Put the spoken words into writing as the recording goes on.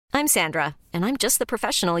I'm Sandra, and I'm just the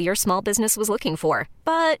professional your small business was looking for.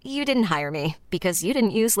 But you didn't hire me because you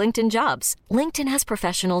didn't use LinkedIn Jobs. LinkedIn has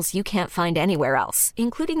professionals you can't find anywhere else,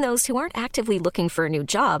 including those who aren't actively looking for a new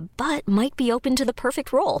job, but might be open to the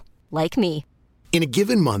perfect role, like me. In a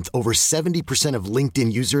given month, over 70% of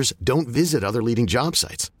LinkedIn users don't visit other leading job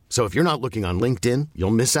sites. So if you're not looking on LinkedIn,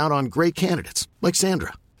 you'll miss out on great candidates like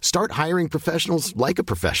Sandra. Start hiring professionals like a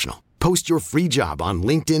professional. Post your free job on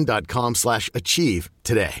linkedin.com/achieve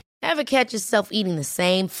today. Ever catch yourself eating the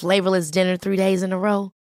same flavorless dinner 3 days in a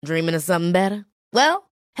row? Dreaming of something better? Well,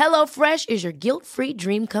 HelloFresh is your guilt-free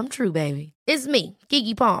dream come true, baby. It's me,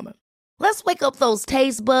 Keke Palmer. Let's wake up those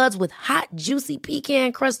taste buds with hot, juicy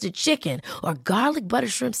pecan-crusted chicken or garlic butter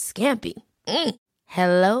shrimp scampi.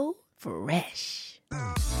 Hello Fresh.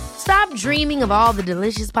 Stop dreaming of all the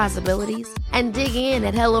delicious possibilities and dig in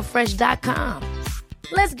at HelloFresh.com.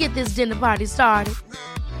 Let's get this dinner party started.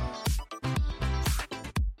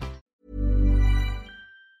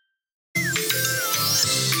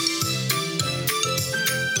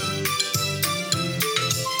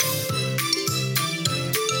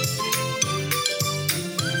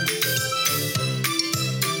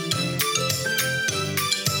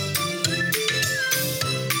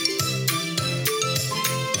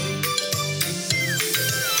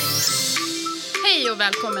 Hej och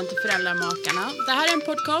välkommen till Föräldramakarna. Det här är en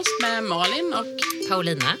podcast med Malin och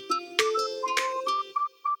Paulina.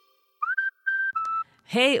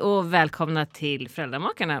 Hej och välkomna till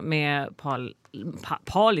Föräldramakarna med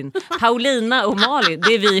Paulina och Malin.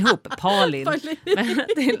 Det är vi ihop, Palin.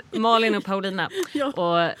 Till Malin och Paulina. Ja.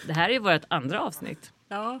 Och det här är vårt andra avsnitt.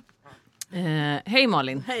 Ja. Hej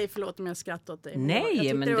Malin. Hej, förlåt om jag skrattar åt dig. Nej,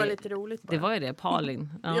 jag men det var lite roligt bara. Det var ju det, Palin.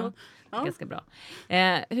 Ja, Ja. Ganska bra.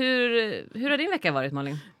 Hur har din vecka varit,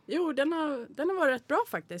 Malin? Jo, den har varit rätt bra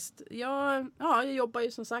faktiskt. Jag jobbar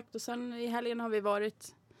ju som sagt och sen i helgen har vi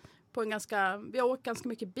varit på vi har åkt ganska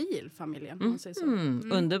mycket bil, familjen. Om man säger så.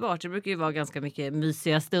 Underbart, det brukar ju vara ganska mycket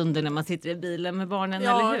mysiga stunder när man sitter i bilen med barnen,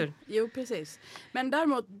 Ja, eller hur? Jo, precis. Men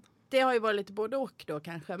däremot, det har ju varit lite både och då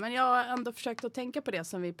kanske. Men jag har ändå försökt att tänka på det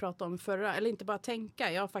som vi pratade om förra. Eller inte bara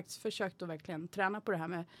tänka. Jag har faktiskt försökt att verkligen träna på det här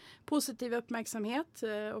med positiv uppmärksamhet.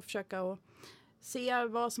 Och försöka att se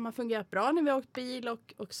vad som har fungerat bra när vi har åkt bil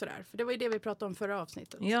och sådär. För det var ju det vi pratade om förra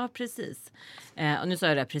avsnittet. Ja, precis. Och nu sa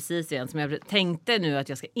jag det precis igen som jag tänkte nu att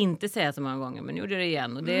jag ska inte säga så många gånger. Men nu gjorde jag det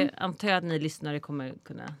igen. Och det antar jag att ni lyssnare kommer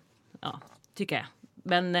kunna tycka jag.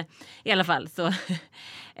 Men i alla fall så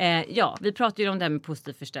vi pratar ju om det här med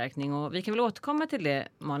positiv förstärkning och vi kan väl återkomma till det,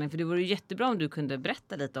 Malin, för det vore ju jättebra om du kunde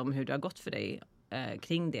berätta lite om hur det har gått för dig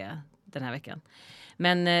kring det den här veckan.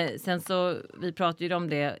 Men sen så, vi pratar ju om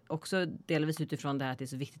det också delvis utifrån det här att det är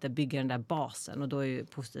så viktigt att bygga den där basen och då är ju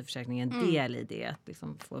positiv förstärkning en del i det, att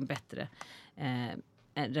liksom få en bättre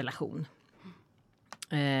relation.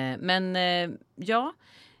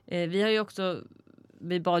 Vi har ju också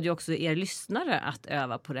vi bad ju också er lyssnare att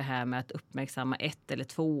öva på det här med att uppmärksamma 1 eller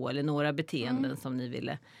 2 eller några beteenden som ni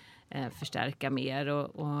ville förstärka mer.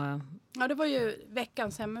 Ja, det var ju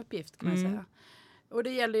veckans hemuppgift kan man säga. Och det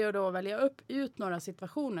gäller ju då att välja ut några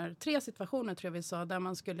situationer. 3 situationer tror jag vi sa där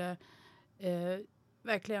man skulle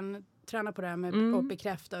verkligen träna på det här med att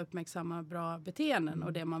bekräfta och uppmärksamma bra beteenden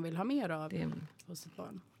och det man vill ha mer av hos sitt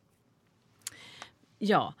barn.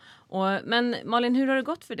 Ja, men Malin, hur har det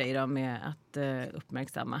gått för dig då med att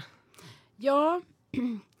uppmärksamma? Ja,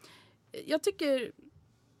 jag tycker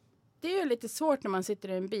det är lite svårt när man sitter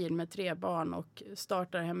i en bil med 3 barn och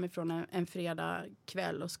startar hemifrån en fredag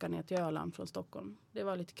kväll och ska ner till Öland från Stockholm. Det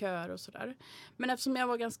var lite köer och sådär. Men eftersom jag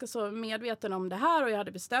var ganska så medveten om det här och jag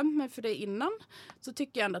hade bestämt mig för det innan så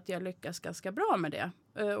tycker jag ändå att jag lyckas ganska bra med det.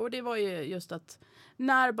 Och det var ju just att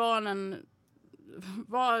när barnen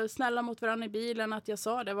var snälla mot varandra i bilen att jag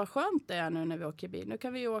sa det var skönt det är nu när vi åker bil. Nu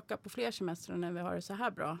kan vi åka på fler semestrar när vi har det så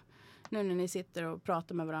här bra. Nu när ni sitter och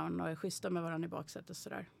pratar med varandra och är schyssta med varandra i baksätet och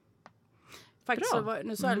sådär. Faktiskt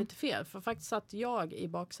nu sa jag lite fel för faktiskt satt jag i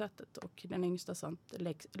baksätet och den yngsta satt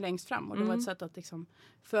längst fram och det var ett sätt att liksom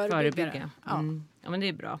förebygga. Ja. Ja, men det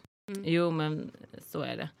är bra. Jo, men så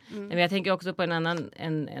är det. Men jag tänker också på en annan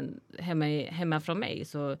hemma från mig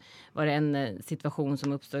så var det en situation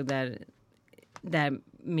som uppstod där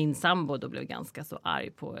min sambo då blev ganska så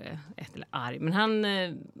arg på men han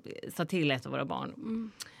sa till ett av våra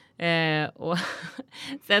barn. Och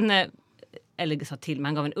sen eller sa till, men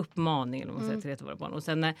han gav en uppmaning eller vad man säger, till ett av våra barn. Och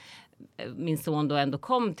sen när min son då ändå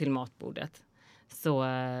kom till matbordet så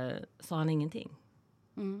sa han ingenting.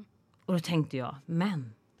 Och då tänkte jag,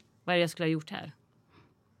 men vad är det jag skulle ha gjort här?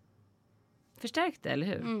 Förstärkte, eller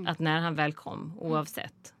hur? Att när han väl kom,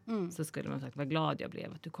 oavsett, så skulle man sagt, vad glad jag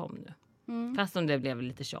blev att du kom nu. Fast om det blev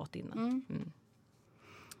lite tjat innan.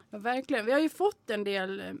 Ja, verkligen. Vi har ju fått en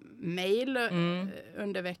del mejl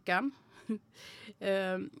under veckan.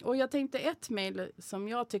 Och jag tänkte ett mejl som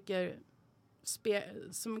jag tycker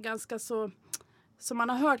som ganska så... som man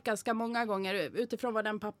har hört ganska många gånger utifrån vad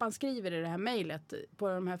den pappan skriver i det här mejlet på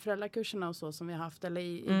de här föräldrakurserna och så som vi har haft eller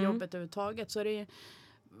i jobbet överhuvudtaget. Så är det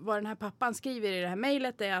vad den här pappan skriver i det här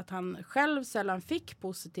mejlet är att han själv sällan fick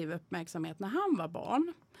positiv uppmärksamhet när han var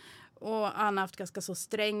barn. Och han har haft ganska så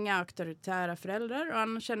stränga auktoritära föräldrar och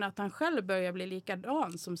han känner att han själv börjar bli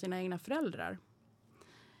likadan som sina egna föräldrar.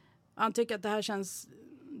 Han tycker att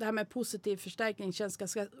det här med positiv förstärkning känns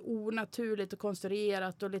ganska onaturligt och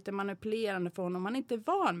konstruerat och lite manipulerande för honom. Han är inte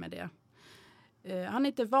van med det. Han är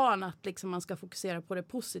inte van att liksom man ska fokusera på det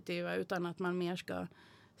positiva utan att man mer ska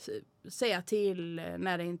säga till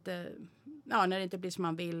när det inte blir som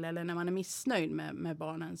man vill eller när man är missnöjd med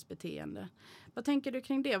barnens beteende. Vad tänker du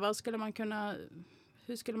kring det? Hur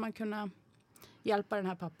skulle man kunna hjälpa den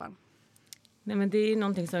här pappan? Nej, men det är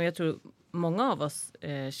någonting som jag tror många av oss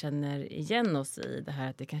känner igen oss i det här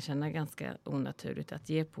att det kan kännas ganska onaturligt att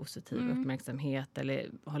ge positiv uppmärksamhet eller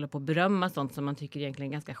hålla på att berömma sånt som man tycker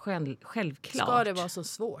egentligen är ganska självklart. Ska det vara så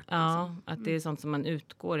svårt? Ja, att det är sånt som man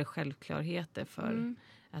utgår i självklarheter för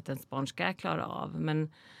att ens barn ska klara av.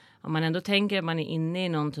 Men om man ändå tänker att man är inne i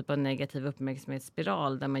någon typ av negativ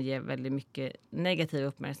uppmärksamhetsspiral där man ger väldigt mycket negativ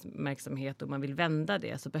uppmärksamhet och man vill vända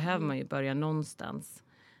det så behöver man ju börja någonstans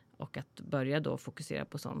och att börja då fokusera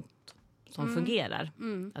på sånt som fungerar.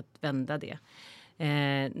 Att vända det.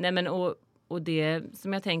 Och det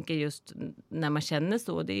som jag tänker just när man känner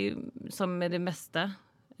så, det är ju som med det mesta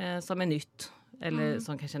som är nytt. Eller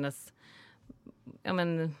som kan kännas,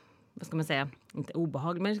 vad ska man säga, inte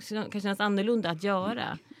obehagligt, men kan kännas annorlunda att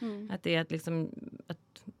göra. Att det är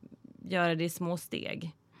att göra det i små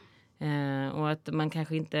steg. Och att man kan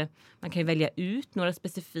ju välja ut några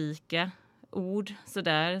specifika ord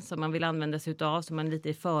sådär som man vill använda sig utav så man lite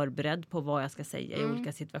är förberedd på vad jag ska säga i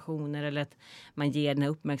olika situationer eller att man ger den här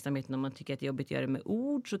uppmärksamheten om man tycker att det är jobbigt att göra det med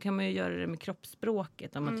ord så kan man ju göra det med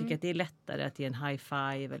kroppsspråket om man tycker att det är lättare att ge en high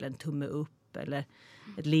five eller en tumme upp eller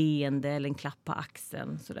ett leende eller en klapp på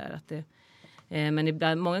axeln sådär att det, men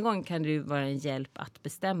ibland, många gånger kan det ju vara en hjälp att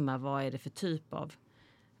bestämma vad är det för typ av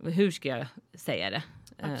hur ska jag säga det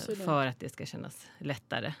för att det ska kännas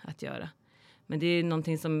lättare att göra. Men det är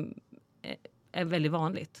någonting som är väldigt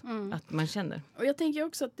vanligt att man känner. Och jag tänker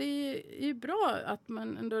också att det är bra att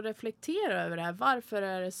man ändå reflekterar över det här. Varför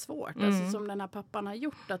är det svårt? Alltså som den här pappan har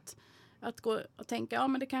gjort att gå och tänka,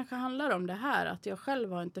 men det kanske handlar om det här. Att jag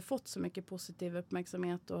själv har inte fått så mycket positiv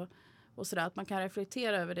uppmärksamhet och sådär. Att man kan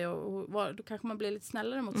reflektera över det och då kanske man blir lite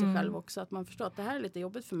snällare mot sig själv också. Att man förstår att det här är lite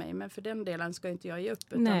jobbigt för mig. Men för den delen ska inte jag ge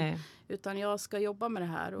upp. Utan jag ska jobba med det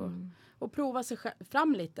här och prova sig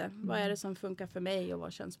fram lite. Vad är det som funkar för mig och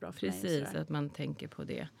vad känns bra för mig? Precis, att man tänker på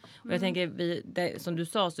det. Och jag tänker, som du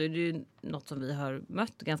sa så är det ju något som vi har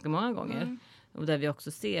mött ganska många gånger. Och där vi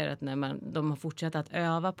också ser att när de har fortsatt att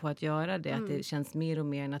öva på att göra det, att det känns mer och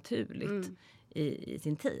mer naturligt i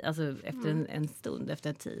sin tid. Alltså efter en stund, efter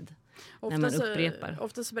en tid. När man upprepar.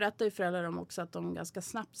 Ofta så berättar ju föräldrar om också att de ganska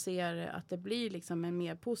snabbt ser att det blir liksom en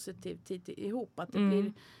mer positiv tid ihop. Att det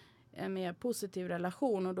blir en mer positiv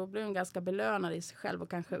relation och då blir de ganska belönade i sig själv och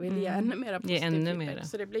kanske vill ge ännu mer positiv feedback.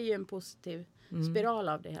 Så det blir ju en positiv spiral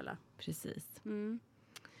av det hela. Precis.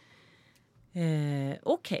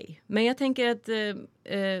 Okej, men jag tänker att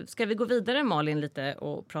ska vi gå vidare Malin lite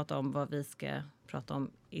och prata om vad vi ska prata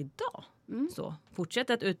om idag? Så fortsätt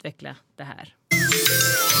att utveckla det här.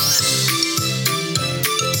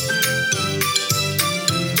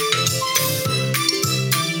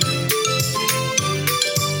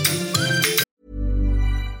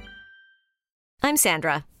 I'm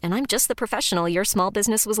Sandra, and I'm just the professional your small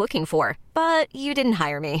business was looking for. But you didn't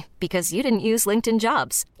hire me because you didn't use LinkedIn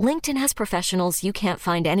Jobs. LinkedIn has professionals you can't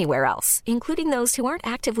find anywhere else, including those who aren't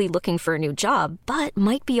actively looking for a new job, but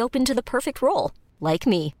might be open to the perfect role, like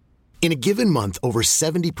me. In a given month, over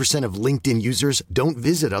 70% of LinkedIn users don't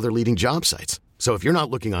visit other leading job sites. So if you're not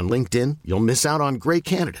looking on LinkedIn, you'll miss out on great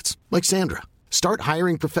candidates like Sandra. Start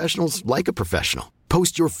hiring professionals like a professional.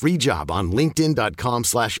 Post your free job on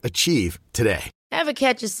linkedin.com/achieve today. Ever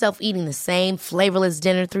catch yourself eating the same flavorless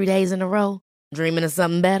dinner 3 days in a row? Dreaming of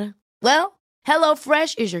something better? Well,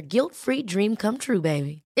 HelloFresh is your guilt-free dream come true,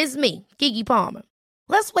 baby. It's me, Keke Palmer.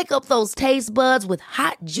 Let's wake up those taste buds with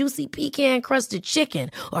hot, juicy pecan-crusted chicken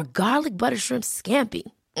or garlic butter shrimp scampi.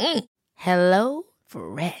 Hello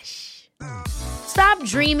Fresh. Stop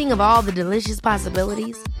dreaming of all the delicious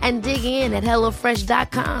possibilities and dig in at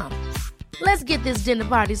HelloFresh.com. Let's get this dinner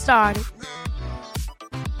party started.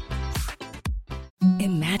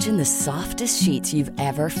 Imagine Imagine the softest sheets you've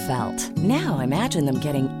ever felt. Now imagine them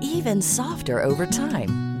getting even softer over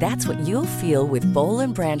time. That's what you'll feel with Boll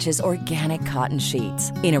 & Branch's organic cotton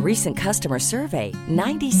sheets. In a recent customer survey,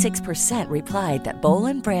 96% replied that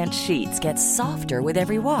Boll & Branch sheets get softer with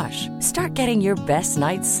every wash. Start getting your best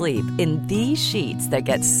night's sleep in these sheets that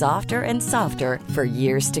get softer and softer for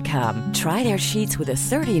years to come. Try their sheets with a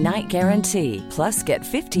 30-night guarantee. Plus, get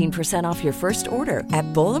 15% off your first order at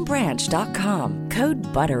bollandbranch.com. Code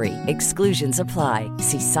BUTTERY. Exclusions apply.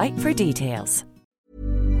 See site for details.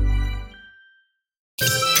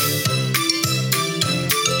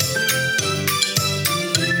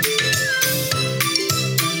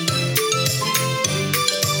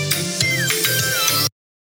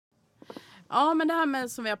 Ja, men det här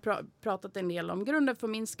med som vi har pratat en del om. Grunden för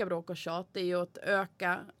att minska bråk och tjat är ju att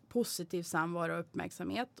öka positiv samvaro och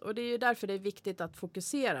uppmärksamhet. Och det är ju därför det är viktigt att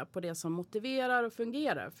fokusera på det som motiverar och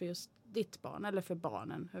fungerar för just ditt barn eller för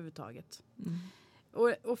barnen överhuvudtaget.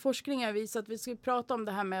 Och forskning har visat att vi ska prata om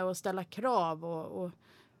det här med att ställa krav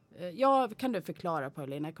ja, kan du förklara,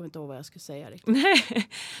 Paulina? Jag kommer inte ihåg vad jag skulle säga riktigt. Nej,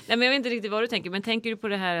 men jag vet inte riktigt vad du tänker. Men tänker du på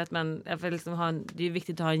det här att man liksom det är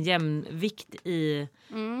viktigt att ha en jämnvikt i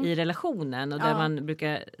relationen. Och där man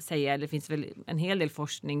brukar säga, det finns väl en hel del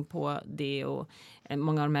forskning på det. Och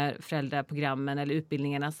många av de här föräldraprogrammen eller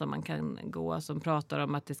utbildningarna som man kan gå som pratar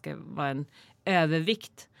om att det ska vara en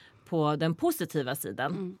övervikt på den positiva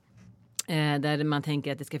sidan. Där man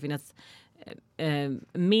tänker att det ska finnas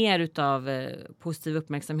mer utav positiv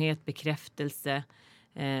uppmärksamhet, bekräftelse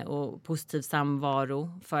och positiv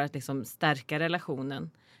samvaro för att liksom stärka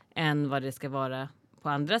relationen än vad det ska vara på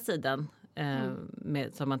andra sidan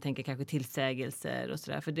med, som man tänker kanske tillsägelser och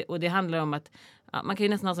sådär. Och det handlar om att man kan ju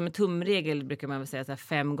nästan ha som en tumregel, brukar man väl säga, så här,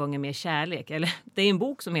 5 gånger mer kärlek. Eller det är en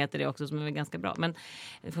bok som heter det också som är ganska bra, men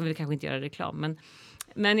det får vi kanske inte göra reklam.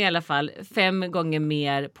 Men i alla fall 5 gånger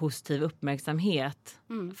mer positiv uppmärksamhet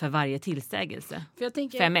för varje tillsägelse.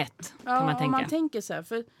 5-1 kan man tänka. Om man tänker så här,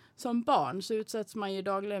 för som barn så utsätts man ju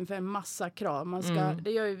dagligen för en massa krav.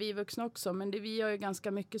 Det gör ju vi vuxna också, men vi gör ju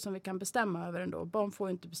ganska mycket som vi kan bestämma över ändå. Barn får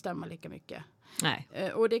ju inte bestämma lika mycket.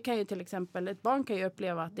 Nej. Och det kan ju till exempel, ett barn kan ju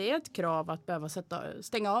uppleva att det är ett krav att behöva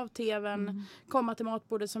stänga av tvn, komma till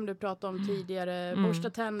matbordet som du pratade om tidigare, borsta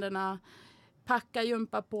tänderna, packa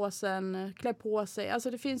gympapåsen, klä på sig.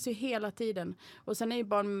 Alltså det finns ju hela tiden. Och sen är ju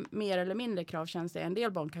barn mer eller mindre kravkänsliga. En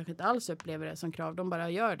del barn kanske inte alls upplever det som krav. De bara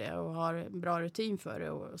gör det och har en bra rutin för det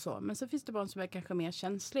och så. Men så finns det barn som är kanske mer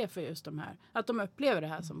känsliga för just de här. Att de upplever det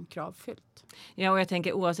här som kravfyllt. Ja, och jag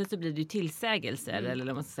tänker oavsett så blir det ju tillsägelser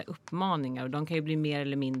eller man ska säga uppmaningar. Och de kan ju bli mer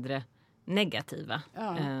eller mindre negativa.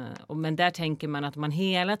 Ja. Men där tänker man att man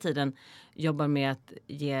hela tiden jobbar med att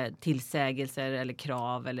ge tillsägelser eller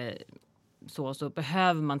krav eller så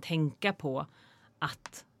behöver man tänka på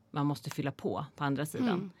att man måste fylla på andra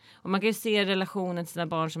sidan. Och man kan ju se relationen till sina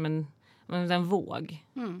barn som en våg.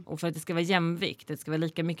 Och för att det ska vara jämvikt, det ska vara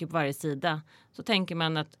lika mycket på varje sida, så tänker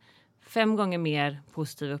man att 5 gånger mer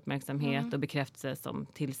positiv uppmärksamhet och bekräftelse som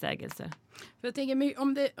tillsägelser. För jag tänker,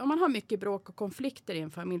 om man har mycket bråk och konflikter i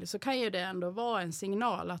en familj så kan ju det ändå vara en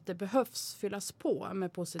signal att det behövs fyllas på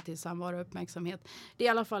med positiv samvaro och uppmärksamhet. Det är i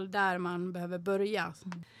alla fall där man behöver börja.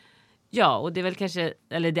 Ja, och det är väl kanske,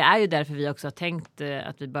 eller det är ju därför vi också har tänkt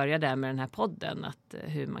att vi börjar där med den här podden. Att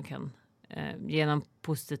hur man kan genom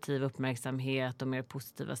positiv uppmärksamhet och mer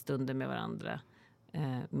positiva stunder med varandra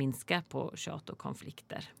minska på tjat och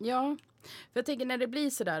konflikter. Ja, för jag tänker när det blir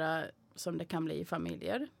sådär som det kan bli i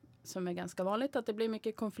familjer, som är ganska vanligt att det blir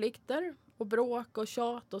mycket konflikter och bråk och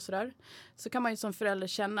tjat och sådär, så kan man ju som förälder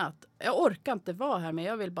känna att jag orkar inte vara här, men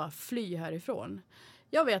jag vill bara fly härifrån.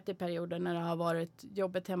 Jag vet i perioder när det har varit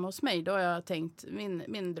jobbet hemma hos mig, då har jag tänkt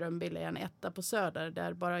min drömbild är en etta på Söder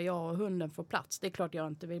där bara jag och hunden får plats. Det är klart jag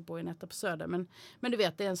inte vill bo i en etta på Söder, men du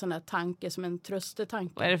vet, det är en sån här tanke som en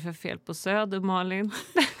tröstetanke. Vad är det för fel på Söder, Malin?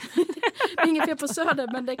 Det är inget fel på Söder,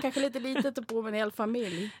 men det är kanske lite litet att bo med en hel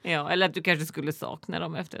familj. Ja, eller att du kanske skulle sakna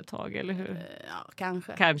dem efter ett tag, eller hur? Ja,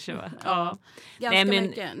 kanske. Kanske, va? Ja. Ganska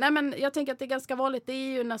mycket. Nej, men jag tänker att det är ganska vanligt. Det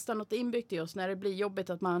är ju nästan något inbyggt i oss när det blir jobbigt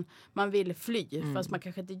att man vill fly. Fast man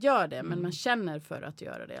kanske inte gör det, men man känner för att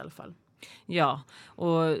göra det i alla fall. Ja,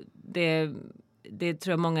 och det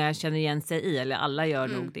tror jag många känner igen sig i, eller alla gör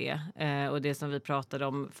nog det. Och det som vi pratade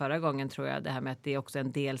om förra gången, tror jag, det här med att det är också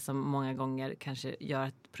en del som många gånger kanske gör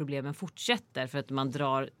att problemen fortsätter för att man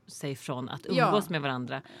drar sig från att umgås med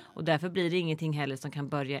varandra. Och därför blir det ingenting heller som kan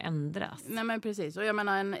börja ändras. Nej, men precis. Och jag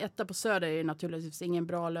menar, en etta på Söder är ju naturligtvis ingen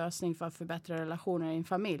bra lösning för att förbättra relationer i en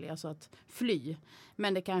familj. Alltså att fly.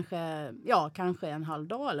 Men det kanske en halv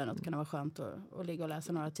dag eller något kan det vara skönt att ligga och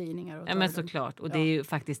läsa några tidningar. Och ja, men såklart. Och det är ju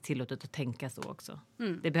faktiskt tillåtet att tänka så också.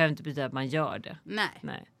 Det behöver inte betyda att man gör det.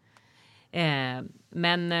 Nej.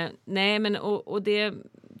 Men det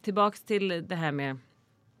tillbaks till det här med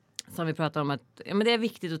som vi pratar om att men det är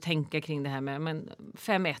viktigt att tänka kring det här med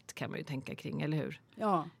 5-1 kan man ju tänka kring, eller hur?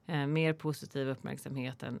 Ja. Mer positiv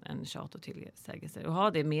uppmärksamhet än tjat och tillsägelser. Och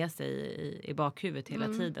ha det med sig i bakhuvudet hela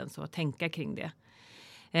tiden, så att tänka kring det.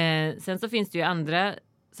 Sen så finns det ju andra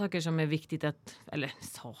saker som är viktigt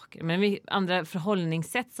andra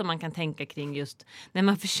förhållningssätt som man kan tänka kring just när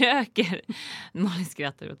man försöker, Malin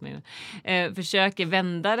skrattar åt mig, försöker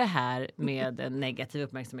vända det här med en negativ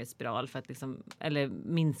uppmärksamhetsspiral för att eller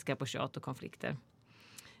minska på tjat och konflikter.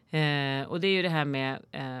 Och det är ju det här med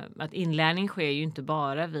att inlärning sker ju inte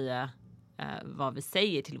bara via vad vi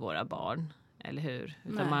säger till våra barn, eller hur?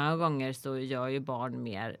 Utan många gånger så gör ju barn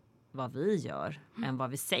mer vad vi gör än vad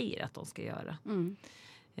vi säger att de ska göra.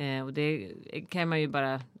 Och det kan man ju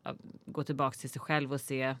bara gå tillbaka till sig själv och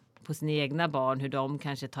se på sina egna barn hur de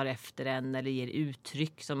kanske tar efter en eller ger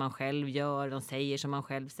uttryck som man själv gör, de säger som man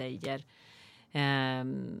själv säger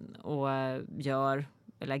och gör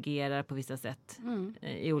eller agerar på vissa sätt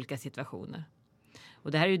i olika situationer.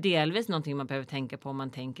 Och det här är ju delvis någonting man behöver tänka på om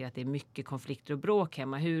man tänker att det är mycket konflikter och bråk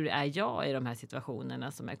hemma. Hur är jag i de här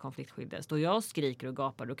situationerna som är konfliktskilda? Står jag och skriker och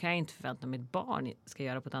gapar, då kan jag inte förvänta mig att mitt barn ska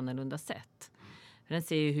göra på ett annorlunda sätt. För den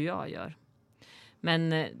ser ju hur jag gör. Men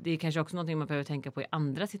det är kanske också någonting man behöver tänka på i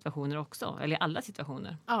andra situationer också. Eller i alla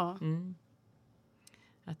situationer. Ja.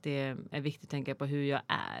 Att det är viktigt att tänka på hur jag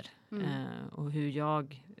är. Och hur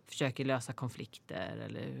jag försöker lösa konflikter.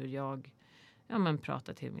 Eller hur jag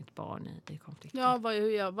pratar till mitt barn i konflikter. Ja,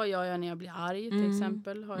 vad gör jag när jag blir arg till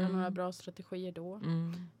exempel? Har jag några bra strategier då?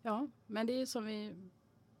 Ja, men det är som vi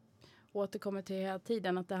återkommer till hela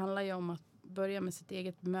tiden. Att det handlar ju om att börja med sitt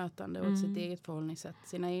eget bemötande och sitt eget förhållningssätt.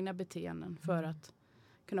 Sina egna beteenden för att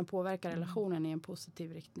kunna påverka relationen i en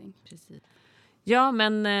positiv riktning. Precis. Ja,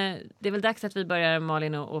 men det är väl dags att vi börjar,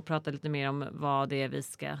 Malin, och prata lite mer om vad det är vi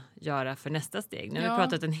ska göra för nästa steg. Nu har vi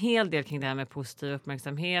pratat en hel del kring det här med positiv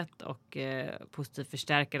uppmärksamhet och positivt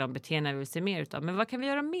förstärka de beteenden vi vill se mer utav. Men vad kan vi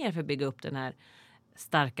göra mer för att bygga upp den här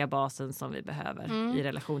starka basen som vi behöver i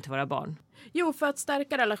relation till våra barn? Jo, för att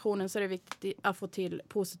stärka relationen så är det viktigt att få till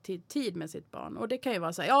positiv tid med sitt barn. Och det kan ju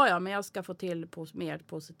vara så här, men jag ska få till mer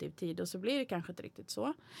positiv tid. Och så blir det kanske inte riktigt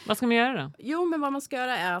så. Vad ska man göra då? Jo, men vad man ska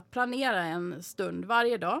göra är att planera en stund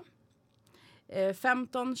varje dag.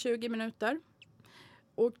 15-20 minuter.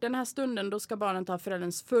 Och den här stunden då ska barnen ta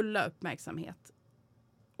förälderns fulla uppmärksamhet.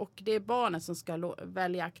 Och det är barnet som ska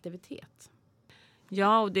välja aktivitet.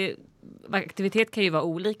 Ja, och aktivitet kan ju vara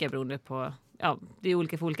olika beroende på, det är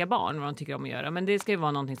olika för olika barn vad de tycker om att göra. Men det ska ju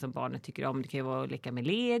vara någonting som barnet tycker om. Det kan ju vara att leka med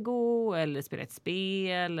Lego eller spela ett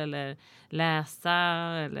spel eller läsa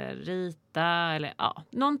eller rita eller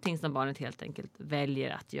någonting som barnet helt enkelt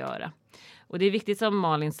väljer att göra. Och det är viktigt som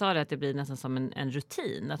Malin sa att det blir nästan som en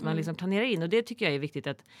rutin. Att man liksom planerar in. Och det tycker jag är viktigt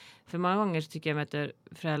att, för många gånger så tycker jag möter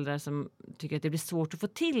föräldrar som tycker att det blir svårt att få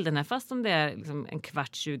till den här. Fast om det är liksom en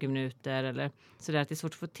kvart, 20 minuter eller sådär, att det är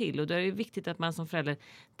svårt att få till. Och då är det viktigt att man som förälder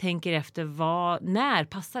tänker efter när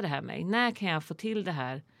passar det här mig? När kan jag få till det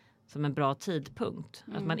här som en bra tidpunkt?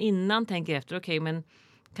 Att man innan tänker efter, men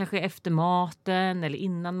kanske efter maten eller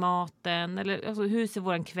innan maten. Eller alltså, hur ser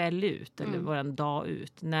våran kväll ut? Eller våran dag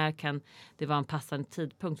ut? När kan det vara en passande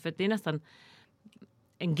tidpunkt? För det är nästan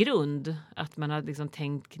en grund att man har liksom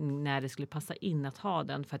tänkt när det skulle passa in att ha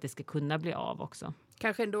den. För att det ska kunna bli av också.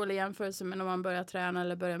 Kanske en dålig jämförelse med när man börjar träna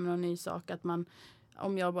eller börjar med någon ny sak. Att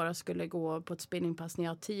om jag bara skulle gå på ett spinningpass när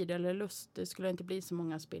jag har tid eller lust. Det skulle inte bli så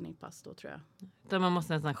många spinningpass då, tror jag. Då man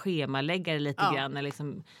måste nästan schemalägga det lite grann.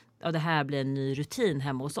 Liksom, det här blir en ny rutin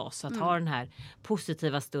hemma hos oss. Att ha den här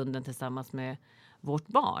positiva stunden tillsammans med vårt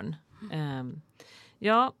barn.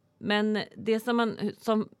 Men det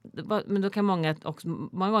men då kan många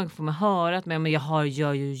gånger får man höra att men jag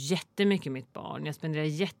gör ju jättemycket med mitt barn. Jag spenderar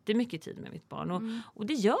jättemycket tid med mitt barn. Och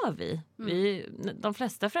det gör vi. De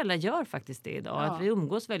flesta föräldrar gör faktiskt det idag. Att vi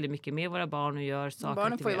umgås väldigt mycket med våra barn och gör saker.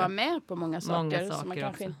 Barnen får ju vara med på många saker som man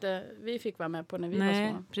kanske inte vi fick vara med på när vi var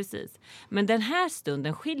små. Precis. Men den här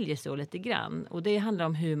stunden skiljer sig lite grann. Och det handlar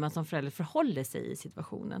om hur man som förälder förhåller sig i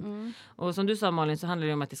situationen. Och som du sa, Malin, så handlar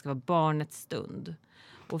det om att det ska vara barnets stund.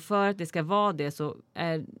 Och för att det ska vara det så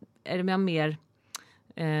är det mer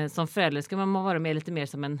som förälder ska man vara med lite mer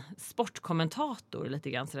som en sportkommentator lite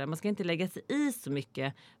grann sådär. Man ska inte lägga sig i så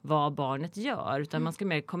mycket vad barnet gör utan man ska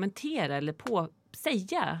mer kommentera eller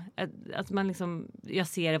säga att man liksom, jag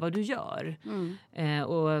ser vad du gör.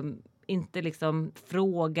 Och inte liksom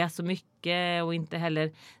fråga så mycket och inte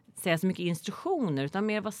heller säga så mycket instruktioner utan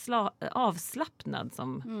mer vara avslappnad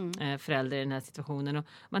som förälder i den här situationen. Och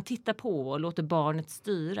man tittar på och låter barnet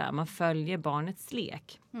styra. Man följer barnets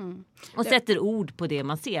lek. Och sätter ord på det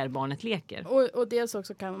man ser barnet leker. Och dels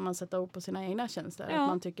också kan man sätta ord på sina egna känslor. Att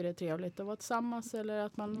man tycker det är trevligt att vara tillsammans eller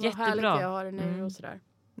att man vad härligt jag har det nu och sådär.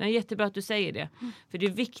 Det är jättebra att du säger det. För det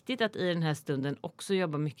är viktigt att i den här stunden också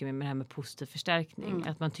jobba mycket med det här med positiv förstärkning.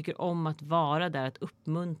 Att man tycker om att vara där, att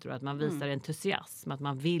uppmuntra, att man visar entusiasm, att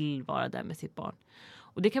man vill vara där med sitt barn.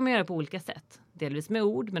 Och det kan man göra på olika sätt. Delvis med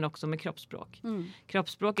ord men också med kroppsspråk.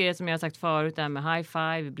 Kroppsspråk är det som jag har sagt förut, där med high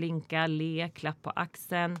five, blinka, le, klapp på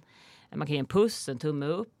axeln. Man kan ge en puss, en tumme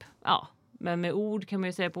upp. Ja. Men med ord kan man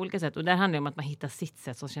ju säga på olika sätt. Och där handlar det om att man hittar sitt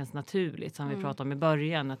sätt som känns naturligt. Som vi pratade om i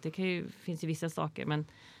början. Att det finns ju vissa saker. Men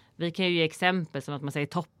vi kan ju ge exempel som att man säger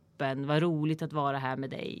toppen. Vad roligt att vara här med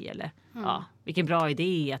dig. Eller vilken bra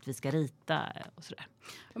idé att vi ska rita. Och sådär.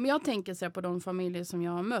 Om jag tänker så på de familjer som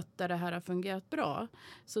jag har mött där det här har fungerat bra.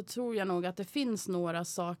 Så tror jag nog att det finns några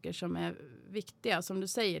saker som är viktiga. Som du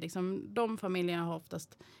säger, liksom, de familjerna har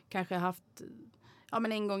oftast kanske haft... Ja,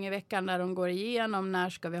 men en gång i veckan där de går igenom när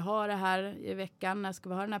ska vi ha det här i veckan, när ska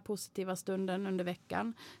vi ha den här positiva stunden under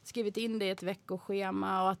veckan. Skrivit in det i ett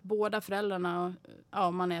veckoschema och att båda föräldrarna,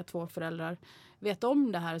 om man är 2 föräldrar, vet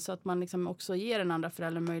om det här så att man liksom också ger den andra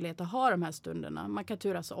föräldern möjlighet att ha de här stunderna. Man kan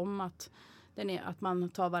turas om att man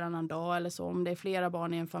tar varannan dag eller så. Om det är flera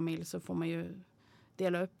barn i en familj så får man ju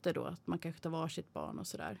dela upp det då, att man kanske tar varsitt barn och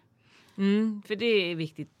sådär. För det är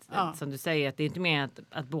viktigt som du säger att det är inte mer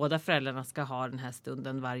att båda föräldrarna ska ha den här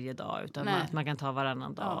stunden varje dag utan att man kan ta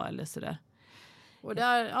varannan dag eller sådär. Och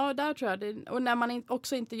där tror jag och när man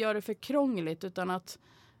också inte gör det för krångligt utan att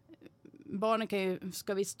barnen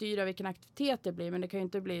ska vi styra vilken aktivitet det blir men det kan ju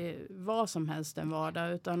inte bli vad som helst en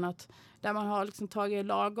vardag utan att där man har liksom tagit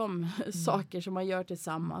lagom saker som man gör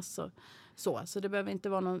tillsammans så det behöver inte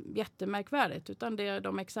vara något jättemärkvärdigt utan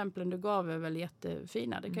de exemplen du gav är väl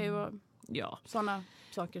jättefina. Det kan ju vara sådana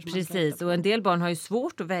saker som precis, och en del barn har ju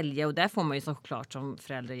svårt att välja och där får man ju såklart som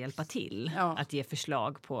förälder hjälpa till att ge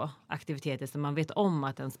förslag på aktiviteter som man vet om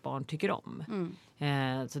att ens barn tycker om.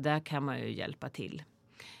 Så där kan man ju hjälpa till.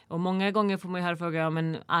 Och många gånger får man ju höra fråga om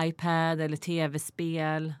en iPad eller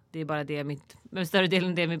tv-spel. Det är bara det större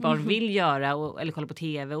delen det mitt barn vill göra eller kolla på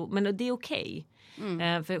tv. Men det är okej.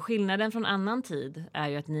 För skillnaden från annan tid är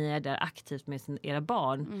ju att ni är där aktivt med era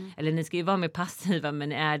barn. Eller ni ska ju vara mer passiva men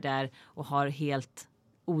ni är där och har helt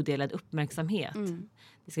odelad uppmärksamhet.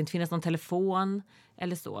 Det ska inte finnas någon telefon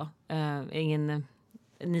eller så.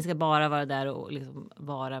 Ni ska bara vara där och liksom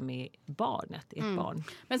vara med barnet, ert barn.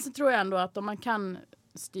 Men så tror jag ändå att om man kan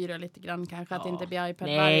styra lite grann kanske att det inte blir iPad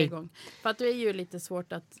varje gång. För att det är ju lite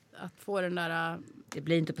svårt att få den där... Det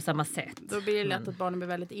blir inte på samma sätt. Då blir det lätt att barnen blir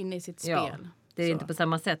väldigt inne i sitt spel. Det är inte på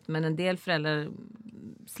samma sätt. Men en del föräldrar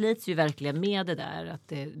slits ju verkligen med det där. Att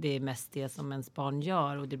det är mest det som ens barn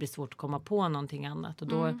gör. Och det blir svårt att komma på någonting annat. Och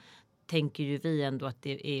då tänker ju vi ändå att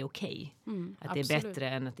det är okej. Att absolut. Det är bättre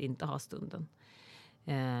än att inte ha stunden.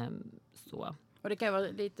 Så. Och det kan ju vara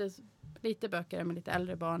lite böcker med lite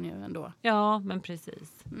äldre barn ju ändå. Ja, men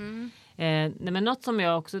precis. Men något som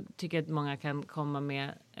jag också tycker att många kan komma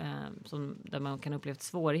med där man kan uppleva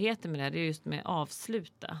svårigheter med det är just med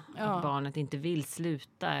avsluta. Att barnet inte vill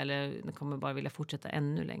sluta eller kommer bara vilja fortsätta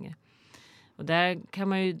ännu längre. Och där kan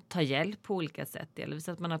man ju ta hjälp på olika sätt. Delvis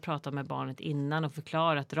att man har pratat med barnet innan och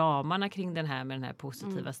förklarat ramarna kring den här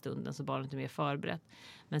positiva stunden så barnet är mer förberett.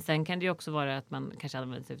 Men sen kan det ju också vara att man kanske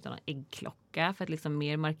använder sig av en äggklocka för att liksom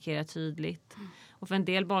mer markera tydligt. Och för en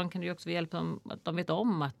del barn kan det ju också hjälpa dem att de vet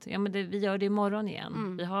om att vi gör det imorgon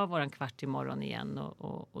igen. Vi har våran kvart imorgon igen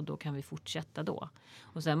och då kan vi fortsätta då.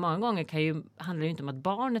 Och sen många gånger handlar det ju inte om att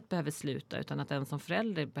barnet behöver sluta utan att en som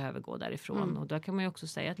förälder behöver gå därifrån. Och då kan man ju också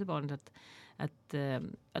säga till barnet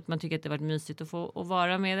att man tycker att det har varit mysigt att få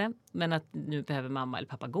vara med det. Men att nu behöver mamma eller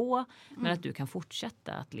pappa gå. Men att du kan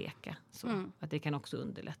fortsätta att leka. Så att det kan också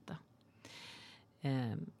underlätta.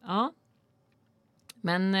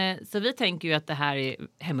 Men så vi tänker ju att det här är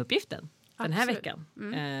hemuppgiften den här veckan.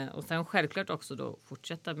 Och sen självklart också då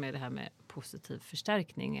fortsätta med det här med positiv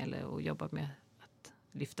förstärkning. Eller att jobba med att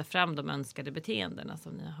lyfta fram de önskade beteendena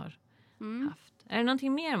som ni har haft. Är det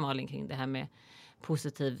någonting mer, Malin, kring det här med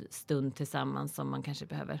positiv stund tillsammans som man kanske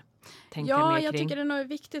behöver tänka mer kring? Ja, jag tycker det är nog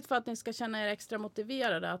viktigt för att ni ska känna er extra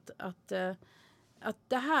motiverade att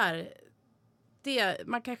det här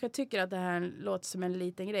man kanske tycker att det här låter som en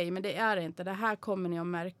liten grej men det är det inte. Det här kommer ni att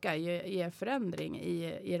märka ger förändring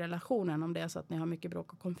i relationen om det är så att ni har mycket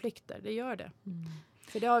bråk och konflikter. Det gör det.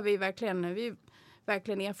 För det har vi verkligen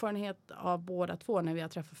verkligen erfarenhet av båda två när vi har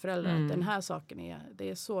träffat föräldrar. Att den här saken det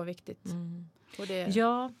är så viktigt. Och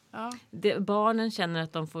barnen känner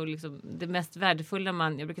att de får liksom, det mest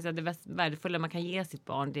värdefulla jag brukar säga det mest värdefulla man kan ge sitt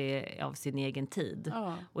barn, det är av sin egen tid.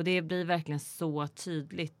 Ja. Och det blir verkligen så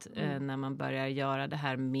tydligt när man börjar göra det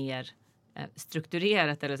här mer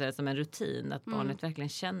strukturerat eller så, som en rutin. Att barnet verkligen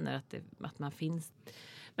känner att man finns.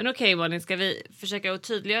 Men okej, Malin, ska vi försöka att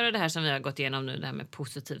tydliggöra det här som vi har gått igenom nu, det här med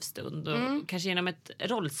positiv stund. Och kanske genom ett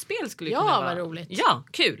rollspel skulle kunna vara. Ja, vad roligt. Ja,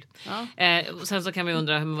 kul. Ja. Och sen så kan vi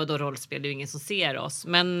undra, vad då rollspel? Det är ju ingen som ser oss.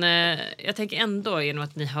 Men jag tänker ändå genom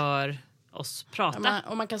att ni hör oss prata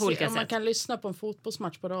om man kan på olika sätt. Om man kan lyssna på en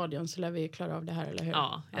fotbollsmatch på radion så lär vi klara av det här, eller hur?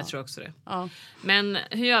 Ja, jag tror också det. Ja. Men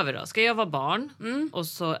hur gör vi då? Ska jag vara barn och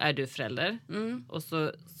så är du förälder. Och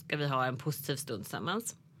så ska vi ha en positiv stund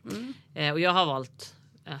tillsammans. Och jag har valt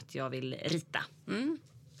att jag vill rita.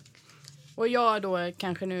 Och jag då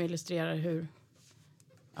kanske nu illustrerar hur...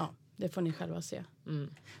 Ja, det får ni själva se.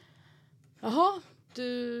 Jaha,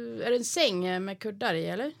 är det en säng med kuddar i,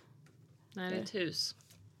 eller? Nej, det är ett hus.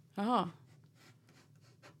 Jaha.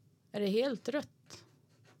 Är det helt rött?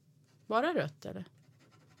 Bara rött, eller?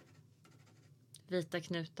 Vita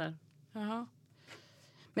knutar. Jaha.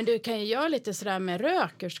 Men du kan ju göra lite sådär med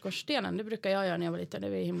rök ur skorstenen. Det brukar jag göra när jag var liten. Det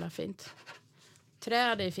är himla fint.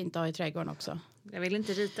 Träd är fint att ha i trädgården också. Jag vill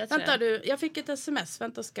inte rita träd. Vänta du, jag fick ett sms.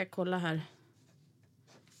 Vänta, ska jag kolla här.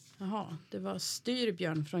 Jaha, det var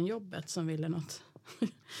Styrbjörn från jobbet som ville något.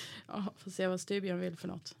 Ja, får se vad Styrbjörn vill för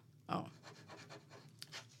något. Ja.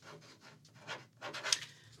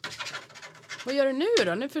 Vad gör du nu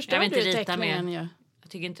då? Nu förstår du teckningen ju. Jag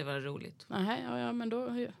tycker inte det var roligt. Nej, ja, men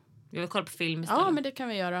då... Jag vill kolla på film istället. Ja, men det kan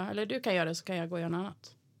vi göra. Eller du kan göra det, så kan jag gå och göra något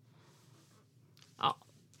annat. Ja.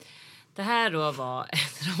 Det här då var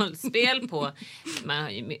ett rollspel på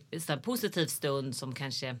en positiv stund som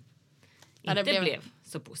kanske inte blev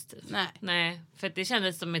så positiv. Nej, för det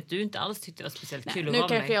kändes som att du inte alls tyckte det var speciellt kul att vara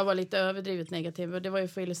med. Nu kanske jag var lite överdrivet negativ, och det var ju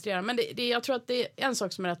för att illustrera. Men jag tror att det är en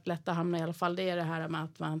sak som är rätt lätt att hamna i alla fall. Det är det här med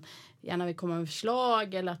att man gärna vill komma med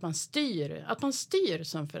förslag, eller att man styr. Att man styr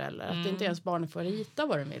som förälder. Att inte ens barnen får rita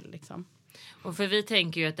vad de vill liksom. Och för vi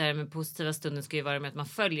tänker ju att det här med positiva stunden ska ju vara med att man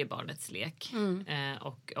följer barnets lek.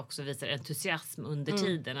 Och också visar entusiasm under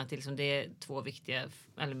tiden. Att det är två viktiga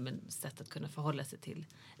sätt att kunna förhålla sig till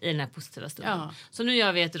i den här positiva stunden. Ja. Så nu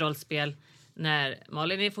gör vi ett rollspel när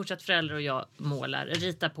Malin är fortsatt förälder och jag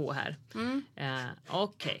ritar på här.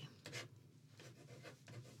 Okej.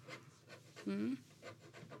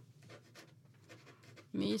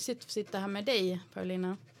 Mysigt att sitta här med dig,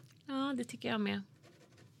 Paulina. Ja, det tycker jag med.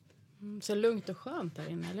 Så lugnt och skönt där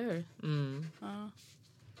inne, eller hur? Ja.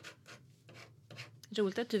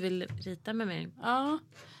 Roligt att du vill rita med mig. Ja.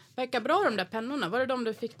 Verkar bra de där pennorna. Var det de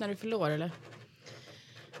du fick när du förlorade, eller?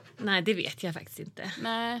 Nej, det vet jag faktiskt inte.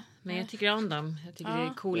 Nej. Men jag tycker om dem. Jag tycker det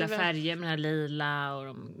är coola färger med den här lila och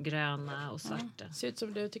de gröna och svarta. Ser ut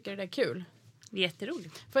som du tycker det är kul.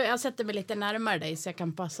 Jätteroligt. För jag sätter mig lite närmare dig så jag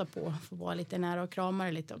kan passa på att få vara lite nära och krama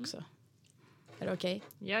dig lite också. Är det okej?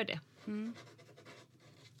 Gör det.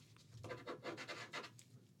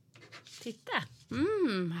 Titta.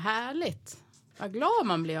 Härligt. Vad glad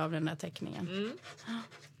man blir av den där teckningen.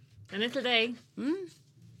 Den är till dig.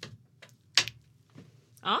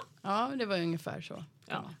 Ja. Ja, det var ungefär så.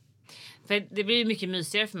 Ja. För det blir ju mycket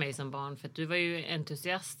mysigare för mig som barn. För att du var ju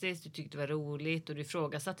entusiastisk, du tyckte det var roligt. Och du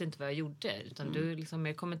ifrågasatte inte vad jag gjorde. Utan du liksom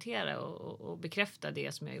mer kommenterade och bekräftade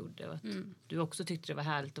det som jag gjorde. Och att du också tyckte det var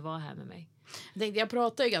härligt att vara här med mig. Jag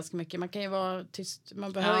pratar ju ganska mycket. Man kan ju vara tyst.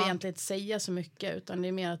 Man behöver egentligen inte säga så mycket. Utan det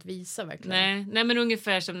är mer att visa verkligen. Nej, men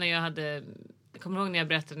ungefär som när jag hade... Jag kommer ihåg när jag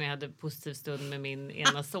berättade när jag hade positiv stund med min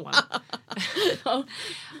ena son.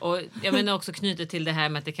 Och jag menar också knyta till det här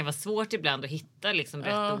med att det kan vara svårt ibland att hitta liksom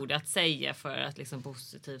rätt ord att säga för att liksom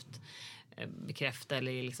positivt bekräfta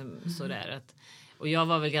eller liksom sådär. Och jag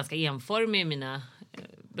var väl ganska enformig i mina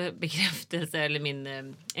bekräftelser eller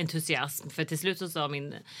min entusiasm. För till slut så sa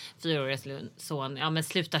min 4-åriga son, ja men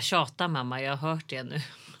sluta tjata mamma, jag har hört det nu.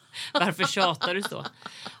 Varför tjatar du så?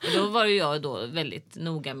 Och då var ju jag då väldigt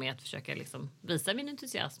noga med att försöka liksom visa min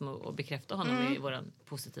entusiasm och bekräfta honom i våran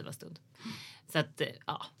positiva stund. Så att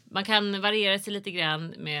man kan variera sig lite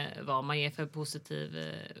grann med vad man ger för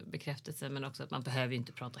positiv bekräftelse, men också att man behöver ju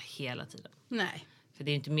inte prata hela tiden. Nej. För det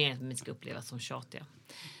är ju inte mer att vi ska uppleva som tjatiga.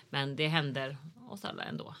 Men det händer oss alla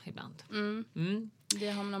ändå ibland. Det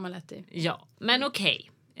hamnar man lätt i. Ja, men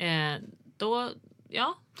okej. Då...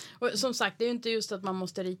 Ja. Och som sagt, det är ju inte just att man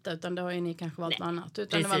måste rita, utan det har ju ni kanske valt något annat. Utan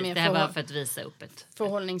precis, det var mer det här var för att visa upp ett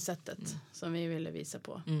förhållningssättet som vi ville visa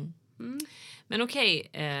på. Men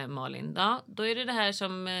okej, Malin, då är det här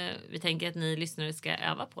som vi tänker att ni lyssnare ska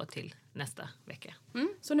öva på till nästa vecka.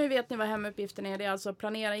 Så nu vet ni vad hemuppgiften är. Det är alltså att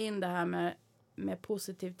planera in det här med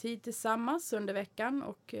positiv tid tillsammans under veckan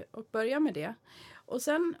och börja med det. Och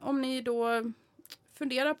sen om ni då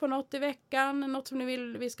funderar på något i veckan, något som ni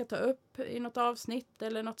vill vi ska ta upp i något avsnitt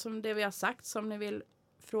eller något som det vi har sagt som ni vill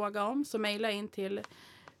fråga om, så mejla in till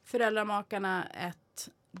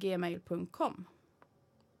föräldramakarna@gmail.com.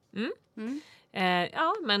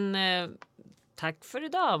 Ja, men tack för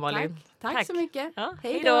idag, Malin. Tack så mycket. Ja,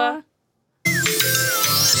 hej då.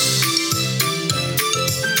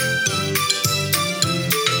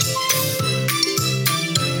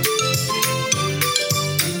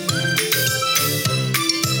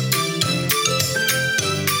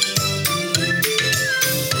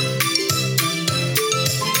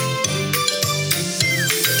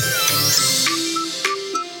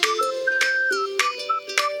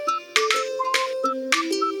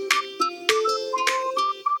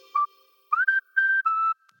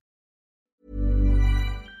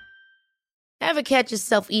 Ever catch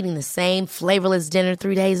yourself eating the same flavorless dinner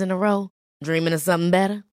 3 days in a row? Dreaming of something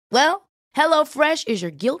better? Well, HelloFresh is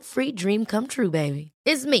your guilt-free dream come true, baby.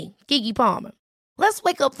 It's me, Keke Palmer. Let's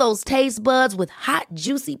wake up those taste buds with hot,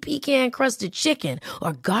 juicy pecan-crusted chicken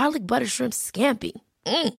or garlic butter shrimp scampi.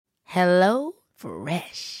 Hello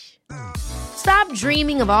Fresh. Stop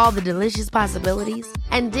dreaming of all the delicious possibilities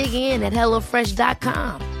and dig in at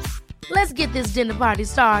HelloFresh.com. Let's get this dinner party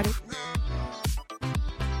started.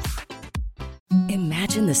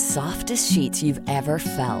 Imagine the softest sheets you've ever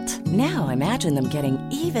felt. Now imagine them getting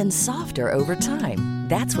even softer over time.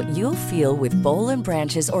 That's what you'll feel with Boll &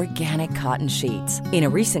 Branch's organic cotton sheets. In a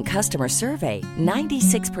recent customer survey,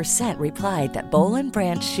 96% replied that Boll &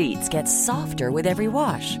 Branch sheets get softer with every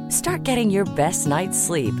wash. Start getting your best night's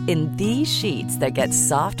sleep in these sheets that get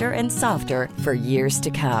softer and softer for years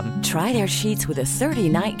to come. Try their sheets with a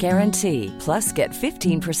 30-night guarantee. Plus, get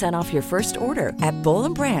 15% off your first order at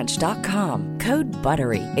bollandbranch.com. Code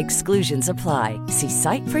BUTTERY. Exclusions apply. See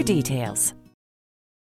site for details.